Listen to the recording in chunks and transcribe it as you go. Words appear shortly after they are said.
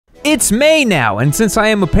It's May now, and since I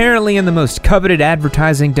am apparently in the most coveted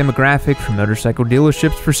advertising demographic for motorcycle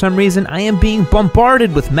dealerships, for some reason I am being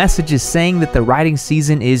bombarded with messages saying that the riding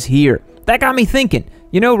season is here. That got me thinking.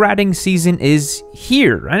 You know, riding season is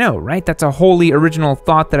here. I know, right? That's a wholly original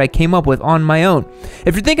thought that I came up with on my own.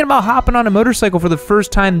 If you're thinking about hopping on a motorcycle for the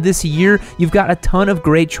first time this year, you've got a ton of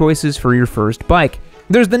great choices for your first bike.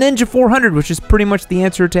 There's the Ninja 400, which is pretty much the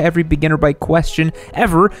answer to every beginner bike question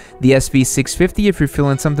ever, the SV650 if you're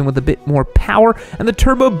feeling something with a bit more power, and the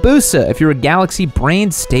Turbo Busa if you're a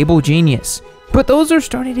galaxy-brained stable genius. But those are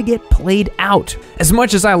starting to get played out. As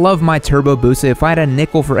much as I love my Turbo Busa, if I had a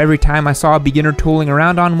nickel for every time I saw a beginner tooling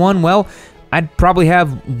around on one, well, I'd probably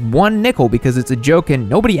have one nickel because it's a joke and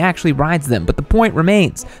nobody actually rides them. But the point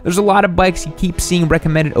remains, there's a lot of bikes you keep seeing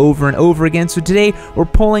recommended over and over again, so today we're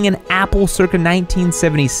pulling an Apple circa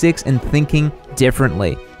 1976 and thinking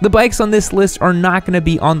differently. The bikes on this list are not going to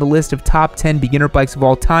be on the list of top 10 beginner bikes of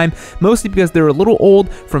all time, mostly because they're a little old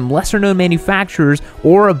from lesser known manufacturers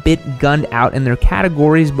or a bit gunned out in their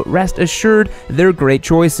categories, but rest assured, they're great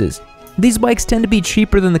choices. These bikes tend to be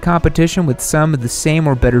cheaper than the competition with some of the same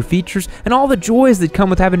or better features and all the joys that come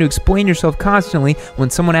with having to explain yourself constantly when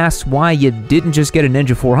someone asks why you didn't just get a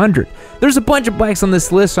Ninja 400. There's a bunch of bikes on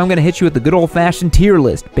this list, so I'm going to hit you with the good old-fashioned tier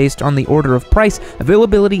list based on the order of price,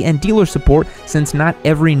 availability, and dealer support, since not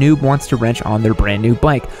every noob wants to wrench on their brand new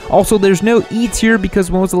bike. Also, there's no E tier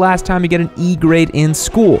because when was the last time you get an E grade in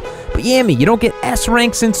school? But yammy, you don't get S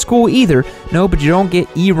ranks in school either. No, but you don't get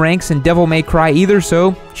E ranks in Devil May Cry either,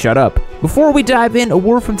 so shut up. Before we dive in, a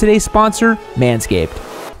word from today's sponsor, Manscaped.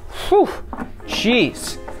 Whew,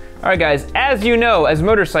 jeez. All right, guys, as you know, as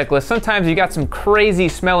motorcyclists, sometimes you got some crazy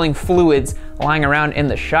smelling fluids lying around in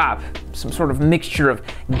the shop. Some sort of mixture of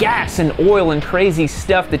gas and oil and crazy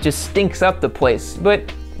stuff that just stinks up the place.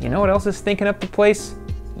 But you know what else is stinking up the place?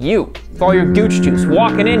 You, with all your gooch juice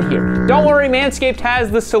walking in here. Don't worry, Manscaped has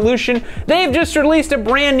the solution. They've just released a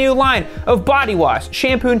brand new line of body wash,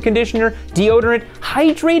 shampoo and conditioner, deodorant,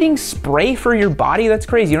 hydrating spray for your body. That's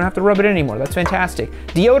crazy, you don't have to rub it in anymore, that's fantastic.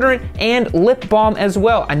 Deodorant and lip balm as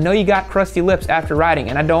well. I know you got crusty lips after riding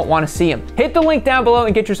and I don't want to see them. Hit the link down below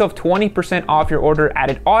and get yourself 20% off your order,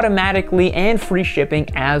 added automatically and free shipping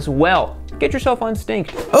as well. Get yourself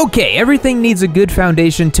unstinked. Okay, everything needs a good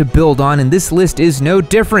foundation to build on, and this list is no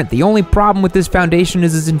different. The only problem with this foundation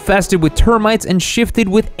is it's infested with termites and shifted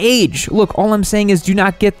with age. Look, all I'm saying is do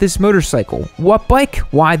not get this motorcycle. What bike?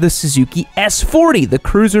 Why, the Suzuki S40, the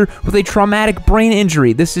cruiser with a traumatic brain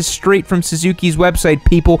injury. This is straight from Suzuki's website,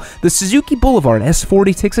 people. The Suzuki Boulevard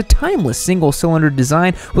S40 takes a timeless single-cylinder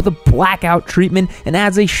design with a blackout treatment and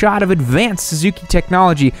adds a shot of advanced Suzuki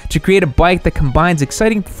technology to create a bike that combines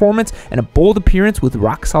exciting performance and a bold appearance with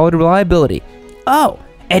rock-solid reliability. Oh,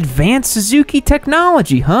 advanced Suzuki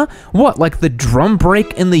technology, huh? What, like the drum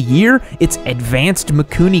brake in the year? It's advanced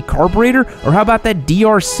Mikuni carburetor? Or how about that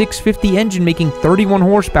DR650 engine making 31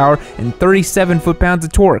 horsepower and 37 foot-pounds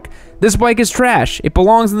of torque? This bike is trash. It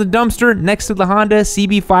belongs in the dumpster next to the Honda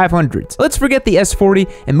CB500s. Let's forget the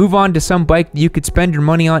S40 and move on to some bike that you could spend your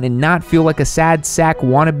money on and not feel like a sad sack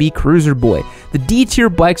wannabe cruiser boy. The D-tier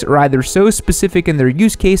bikes are either so specific in their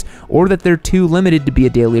use case or that they're too limited to be a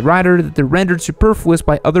daily rider that they're rendered superfluous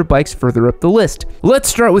by other bikes further up the list. Let's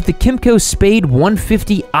start with the Kymco Spade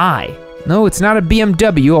 150i. No, it's not a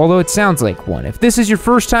BMW, although it sounds like one. If this is your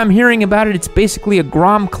first time hearing about it, it's basically a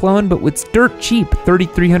Grom clone, but it's dirt cheap,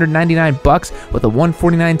 $3,399 with a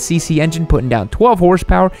 149cc engine putting down 12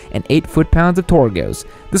 horsepower and 8 foot-pounds of torgos.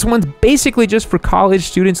 This one's basically just for college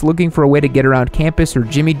students looking for a way to get around campus or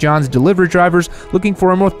Jimmy John's delivery drivers looking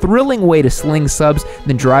for a more thrilling way to sling subs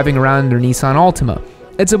than driving around their Nissan Altima.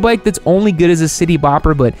 It's a bike that's only good as a city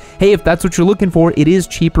bopper, but hey, if that's what you're looking for, it is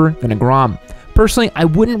cheaper than a Grom. Personally, I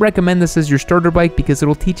wouldn't recommend this as your starter bike because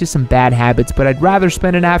it'll teach you some bad habits, but I'd rather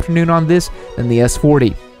spend an afternoon on this than the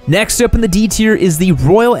S40. Next up in the D tier is the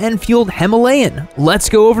Royal Enfield Himalayan. Let's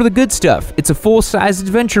go over the good stuff. It's a full-size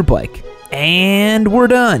adventure bike. And we're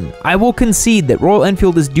done. I will concede that Royal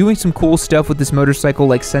Enfield is doing some cool stuff with this motorcycle,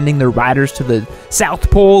 like sending their riders to the South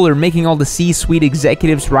Pole or making all the C-suite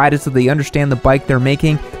executives ride it so they understand the bike they're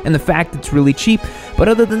making, and the fact it's really cheap. But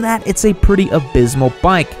other than that, it's a pretty abysmal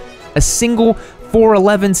bike. A single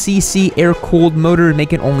 411cc air-cooled motor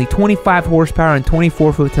making only 25 horsepower and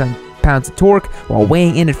 24 foot-pounds of torque while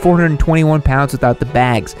weighing in at 421 pounds without the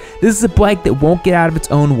bags. This is a bike that won't get out of its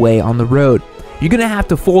own way on the road. You're gonna have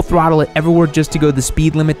to full throttle it everywhere just to go the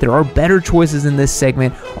speed limit. There are better choices in this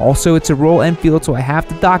segment. Also, it's a Royal Enfield, so I have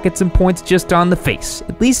to dock it some points just on the face.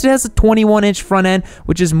 At least it has a 21-inch front end,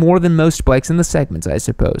 which is more than most bikes in the segments, I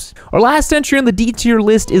suppose. Our last entry on the D tier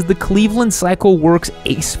list is the Cleveland Cycle Works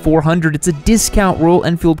Ace 400. It's a discount Royal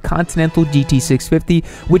Enfield Continental GT650,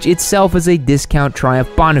 which itself is a discount Triumph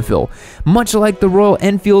Bonneville. Much like the Royal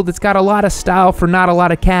Enfield, it's got a lot of style for not a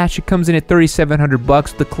lot of cash. It comes in at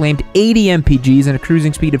 $3,700 with a claimed 80 mpg and a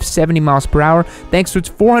cruising speed of 70 miles per hour, thanks to its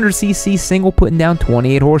 400cc single putting down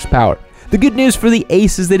 28 horsepower. The good news for the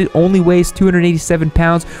Ace is that it only weighs 287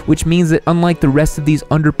 pounds, which means that unlike the rest of these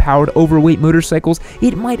underpowered, overweight motorcycles,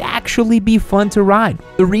 it might actually be fun to ride.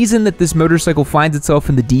 The reason that this motorcycle finds itself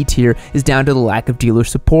in the D tier is down to the lack of dealer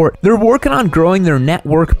support. They're working on growing their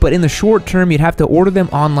network, but in the short term, you'd have to order them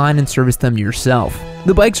online and service them yourself.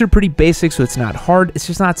 The bikes are pretty basic, so it's not hard. It's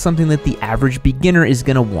just not something that the average beginner is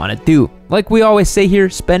going to want to do. Like we always say here,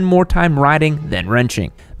 spend more time riding than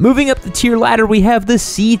wrenching. Moving up the tier ladder, we have the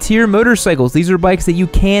C tier motorcycles. These are bikes that you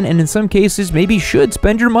can, and in some cases, maybe should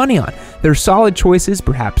spend your money on. They're solid choices,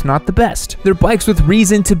 perhaps not the best. They're bikes with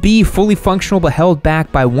reason to be fully functional, but held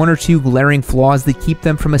back by one or two glaring flaws that keep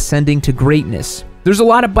them from ascending to greatness. There's a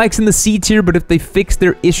lot of bikes in the C tier, but if they fix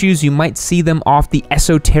their issues, you might see them off the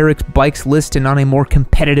esoteric bikes list and on a more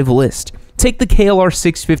competitive list. Take the KLR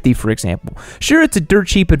 650, for example. Sure, it's a dirt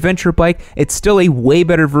cheap adventure bike, it's still a way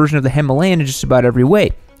better version of the Himalayan in just about every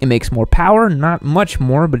way. It makes more power, not much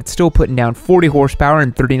more, but it's still putting down 40 horsepower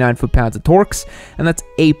and 39 foot-pounds of torques, and that's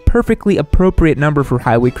a perfectly appropriate number for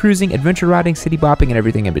highway cruising, adventure riding, city bopping, and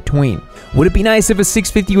everything in between. Would it be nice if a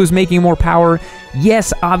 650 was making more power?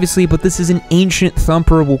 Yes, obviously, but this is an ancient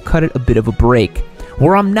thumper, will cut it a bit of a break.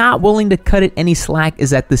 Where I'm not willing to cut it any slack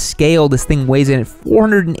is at the scale. This thing weighs in at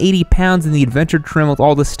 480 pounds in the adventure trim with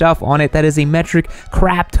all the stuff on it. That is a metric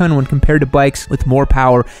crap ton when compared to bikes with more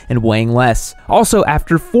power and weighing less. Also,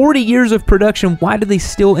 after 40 years of production, why do they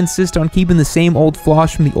still insist on keeping the same old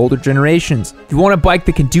flaws from the older generations? If you want a bike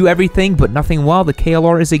that can do everything but nothing well, the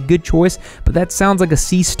KLR is a good choice, but that sounds like a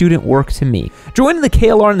C student work to me. Joining the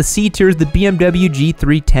KLR in the C tier is the BMW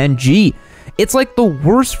G310G. It's like the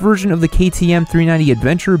worst version of the KTM 390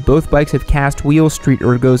 Adventure. Both bikes have cast wheels, street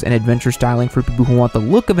ergos, and adventure styling for people who want the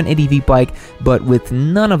look of an ADV bike, but with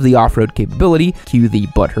none of the off-road capability. Cue the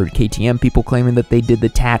butthurt KTM people claiming that they did the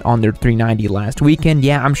tat on their 390 last weekend.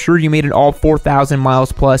 Yeah, I'm sure you made it all 4,000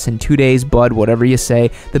 miles plus in 2 days, bud, whatever you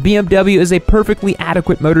say. The BMW is a perfectly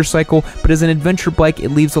adequate motorcycle, but as an adventure bike, it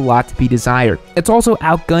leaves a lot to be desired. It's also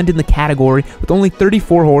outgunned in the category with only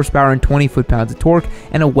 34 horsepower and 20 foot-pounds of torque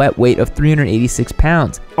and a wet weight of 386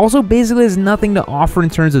 pounds. Also, basically has nothing to offer in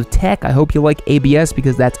terms of tech. I hope you like ABS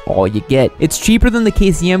because that's all you get. It's cheaper than the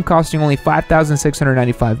KTM, costing only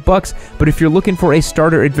 $5,695, but if you're looking for a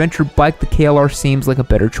starter adventure bike, the KLR seems like a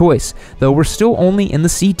better choice, though we're still only in the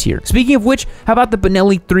C tier. Speaking of which, how about the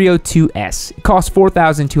Benelli 302S? It costs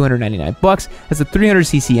 $4,299, has a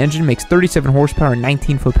 300cc engine, makes 37 horsepower and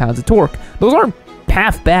 19 foot-pounds of torque. Those aren't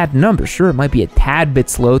half bad numbers. Sure, it might be a tad bit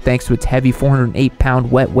slow thanks to its heavy 408-pound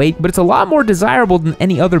wet weight, but it's a lot more desirable than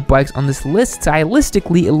any other bikes on this list.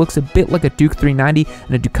 Stylistically, it looks a bit like a Duke 390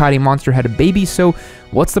 and a Ducati Monster had a baby, so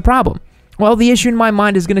what's the problem? Well, the issue in my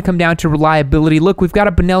mind is going to come down to reliability. Look, we've got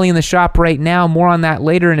a Benelli in the shop right now, more on that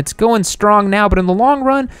later, and it's going strong now, but in the long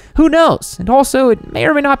run, who knows? And also, it may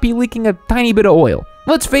or may not be leaking a tiny bit of oil.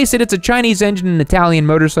 Let's face it, it's a Chinese engine and Italian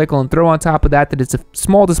motorcycle, and throw on top of that it's a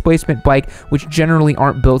small displacement bike, which generally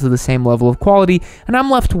aren't built to the same level of quality, and I'm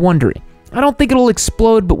left wondering. I don't think it'll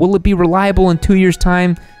explode, but will it be reliable in 2 years'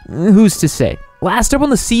 time? Who's to say? Last up on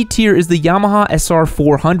the C tier is the Yamaha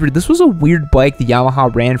SR400. This was a weird bike the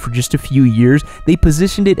Yamaha ran for just a few years. They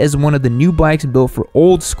positioned it as one of the new bikes built for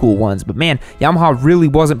old school ones, but man, Yamaha really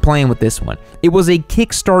wasn't playing with this one. It was a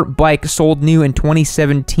kickstart bike sold new in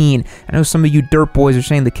 2017. I know some of you dirt boys are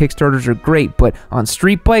saying the Kickstarters are great, but on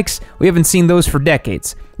street bikes, we haven't seen those for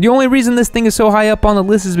decades. The only reason this thing is so high up on the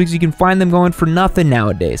list is because you can find them going for nothing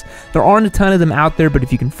nowadays. There aren't a ton of them out there, but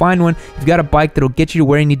if you can find one, you've got a bike that'll get you to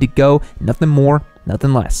where you need to go, nothing more,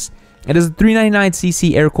 nothing less. It is a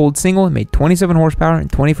 399cc air-cooled single. It made 27 horsepower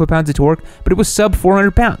and 20 foot-pounds of torque, but it was sub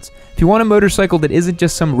 400 pounds. If you want a motorcycle that isn't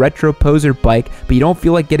just some retro poser bike, but you don't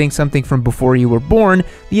feel like getting something from before you were born,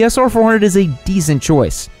 the SR400 is a decent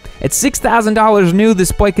choice. At $6,000 new,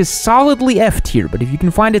 this bike is solidly F tier, but if you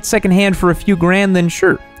can find it secondhand for a few grand, then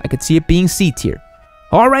sure, I could see it being C tier.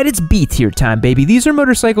 Alright, it's B tier time, baby. These are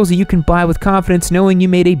motorcycles that you can buy with confidence knowing you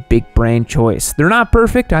made a big brain choice. They're not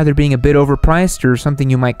perfect, either being a bit overpriced or something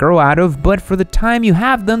you might grow out of, but for the time you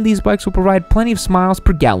have them, these bikes will provide plenty of smiles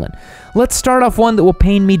per gallon. Let's start off one that will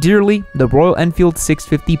pain me dearly, the Royal Enfield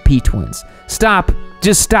 650 P-Twins. Stop.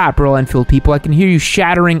 Just stop, Royal Enfield people. I can hear you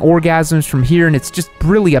shattering orgasms from here, and it's just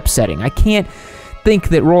really upsetting. I can't think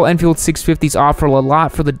that Royal Enfield 650s offer a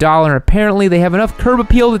lot for the dollar. Apparently, they have enough curb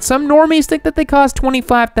appeal that some normies think that they cost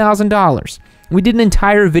 $25,000. We did an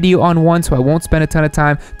entire video on one, so I won't spend a ton of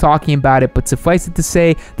time talking about it, but suffice it to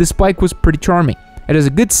say, this bike was pretty charming. It has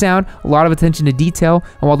a good sound, a lot of attention to detail,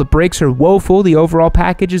 and while the brakes are woeful, the overall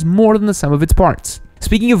package is more than the sum of its parts.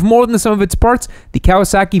 Speaking of more than the sum of its parts, the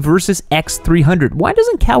Kawasaki Versys X300. Why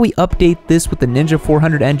doesn't Kawi update this with the Ninja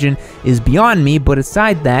 400 engine is beyond me, but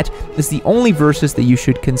aside that, it's the only Versys that you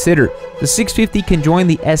should consider. The 650 can join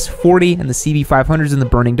the S40 and the CB500s in the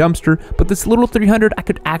burning dumpster, but this little 300 I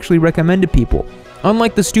could actually recommend to people.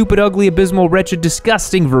 Unlike the stupid, ugly, abysmal, wretched,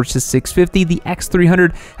 disgusting Versys 650, the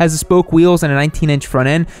X300 has the spoke wheels and a 19-inch front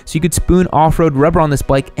end, so you could spoon off-road rubber on this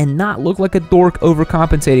bike and not look like a dork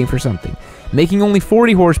overcompensating for something. Making only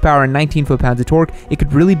 40 horsepower and 19 foot-pounds of torque, it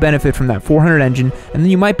could really benefit from that 400 engine, and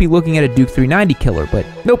then you might be looking at a Duke 390 killer, but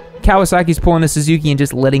nope. Kawasaki's pulling a Suzuki and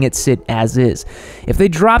just letting it sit as is. If they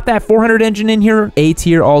drop that 400 engine in here, A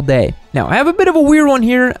tier all day. Now, I have a bit of a weird one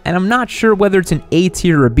here, and I'm not sure whether it's an A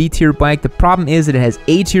tier or a B tier bike. The problem is that it has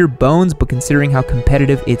A tier bones, but considering how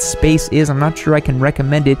competitive its space is, I'm not sure I can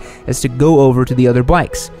recommend it as to go over to the other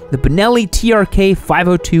bikes. The Benelli TRK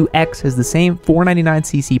 502X has the same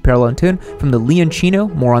 499cc parallel twin from the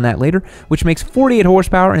Leoncino, more on that later, which makes 48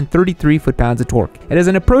 horsepower and 33 foot-pounds of torque. It has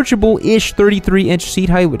an approachable-ish 33-inch seat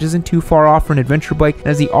height, which isn't too far off for an adventure bike, and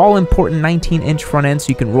has the all-important 19-inch front end so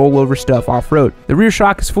you can roll over stuff off-road. The rear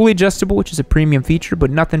shock is fully adjustable, which is a premium feature,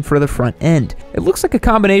 but nothing for the front end. It looks like a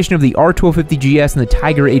combination of the R1250 GS and the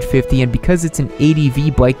Tiger 850, and because it's an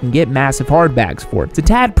ADV bike, you can get massive hard bags for it. It's a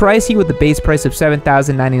tad pricey with a base price of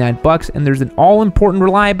 $7,099, and there's an all-important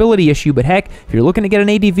reliability issue, but heck, if you're looking to get an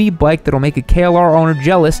ADV bike that'll make a KLR owner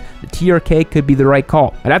jealous, the TRK could be the right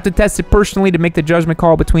call. I'd have to test it personally to make the judgment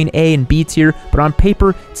call between A and B tier, but on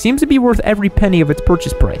paper, it seems to be worth every penny of its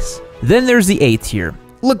purchase price. Then there's the A tier.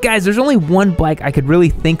 Look guys, there's only one bike I could really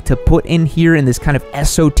think to put in here in this kind of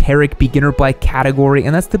esoteric beginner bike category,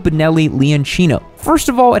 and that's the Benelli Leoncino. First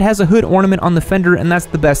of all, it has a hood ornament on the fender, and that's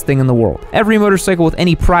the best thing in the world. Every motorcycle with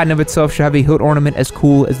any pride in of itself should have a hood ornament as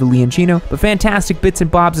cool as the Leoncino, but fantastic bits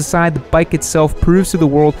and bobs aside, the bike itself proves to the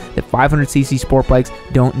world that 500cc sport bikes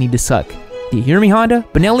don't need to suck. Do you hear me, Honda?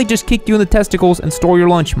 Benelli just kicked you in the testicles and stole your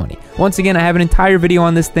lunch money. Once again, I have an entire video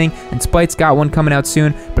on this thing, and Spite's got one coming out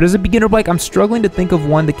soon, but as a beginner bike, I'm struggling to think of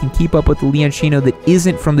one that can keep up with the Leoncino that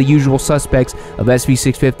isn't from the usual suspects of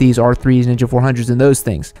SV650s, R3s, Ninja 400s, and those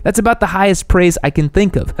things. That's about the highest praise I can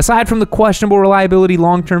think of. Aside from the questionable reliability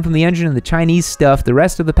long-term from the engine and the Chinese stuff, the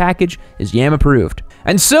rest of the package is YAM approved.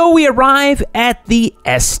 And so we arrive at the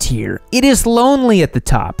S tier. It is lonely at the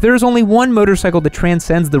top. There is only one motorcycle that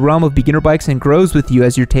transcends the realm of beginner bikes and grows with you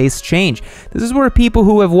as your tastes change. This is where people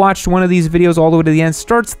who have watched one of these videos all the way to the end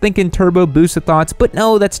starts thinking Turbo Busa thoughts, but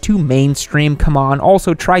no, that's too mainstream, come on.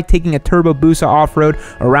 Also try taking a Turbo Busa off-road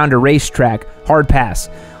around a racetrack. Hard pass.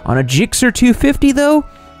 On a Gixxer 250 though?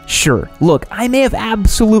 Sure. Look, I may have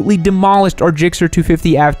absolutely demolished our Gixxer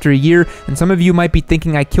 250 after a year, and some of you might be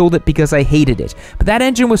thinking I killed it because I hated it, but that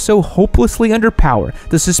engine was so hopelessly underpowered,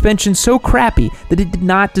 the suspension so crappy, that it did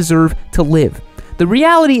not deserve to live. The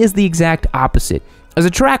reality is the exact opposite. As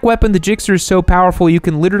a track weapon, the Gixxer is so powerful you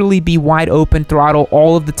can literally be wide open throttle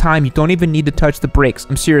all of the time. You don't even need to touch the brakes.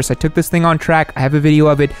 I'm serious, I took this thing on track, I have a video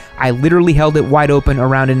of it. I literally held it wide open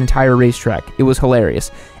around an entire racetrack. It was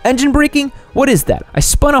hilarious. Engine braking? What is that? I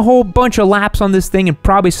spun a whole bunch of laps on this thing and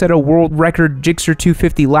probably set a world record Gixxer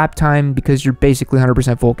 250 lap time because you're basically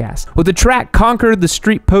 100% full gas. With the track conquered, the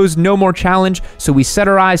street posed no more challenge, so we set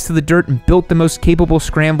our eyes to the dirt and built the most capable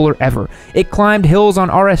scrambler ever. It climbed hills on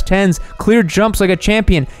RS10s, cleared jumps like a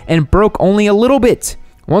champion, and broke only a little bit.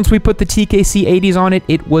 Once we put the TKC 80s on it,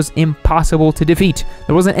 it was impossible to defeat.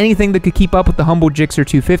 There wasn't anything that could keep up with the humble Gixxer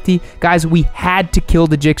 250. Guys, we had to kill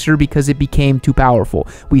the Gixxer because it became too powerful.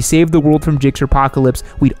 We saved the world from Gixxer apocalypse.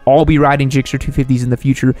 We'd all be riding Gixxer 250s in the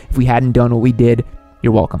future if we hadn't done what we did.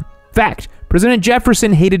 You're welcome. Fact: President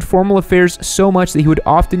Jefferson hated formal affairs so much that he would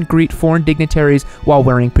often greet foreign dignitaries while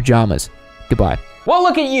wearing pajamas. Goodbye. Well,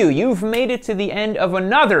 look at you. You've made it to the end of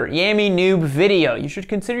another Yammy Noob video. You should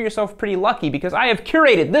consider yourself pretty lucky because I have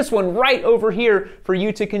curated this one right over here for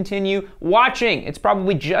you to continue watching. It's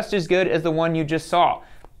probably just as good as the one you just saw.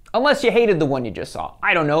 Unless you hated the one you just saw.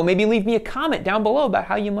 I don't know, maybe leave me a comment down below about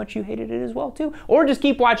how much you hated it as well too. Or just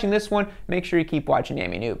keep watching this one. Make sure you keep watching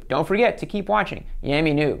Yammy Noob. Don't forget to keep watching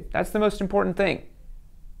Yammy Noob. That's the most important thing.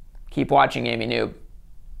 Keep watching Yammy Noob.